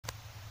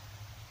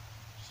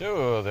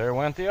So there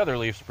went the other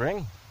leaf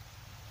spring.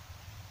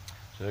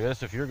 So I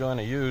guess if you're going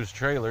to use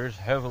trailers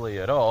heavily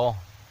at all,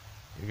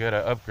 you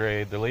gotta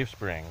upgrade the leaf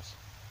springs.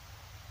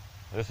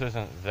 This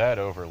isn't that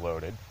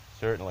overloaded.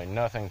 Certainly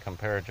nothing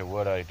compared to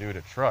what I do to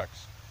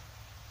trucks.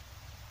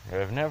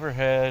 I've never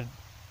had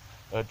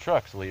a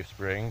truck's leaf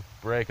spring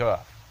break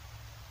off.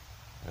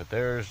 But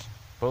there's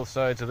both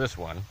sides of this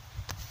one.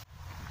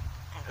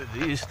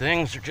 These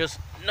things are just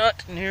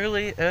not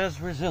nearly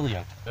as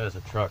resilient as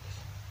a truck's.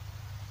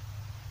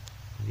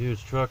 I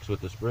use trucks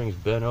with the springs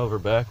bent over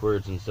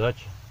backwards and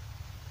such.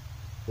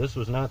 This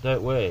was not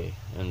that way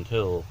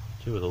until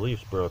two of the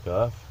leaves broke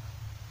off.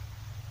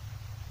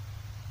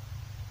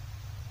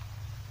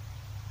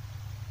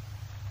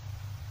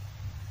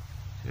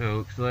 So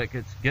looks like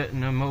it's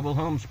getting a mobile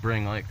home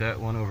spring like that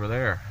one over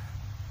there.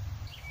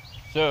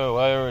 So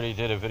I already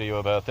did a video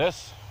about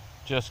this,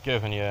 just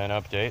giving you an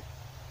update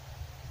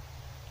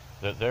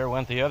that there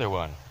went the other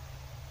one.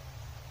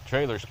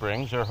 Trailer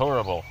springs are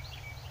horrible.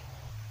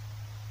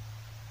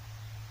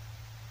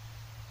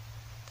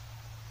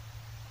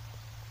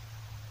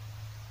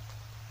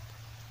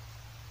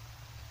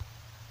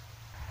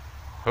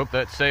 Hope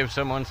that saves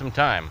someone some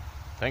time.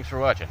 Thanks for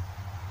watching.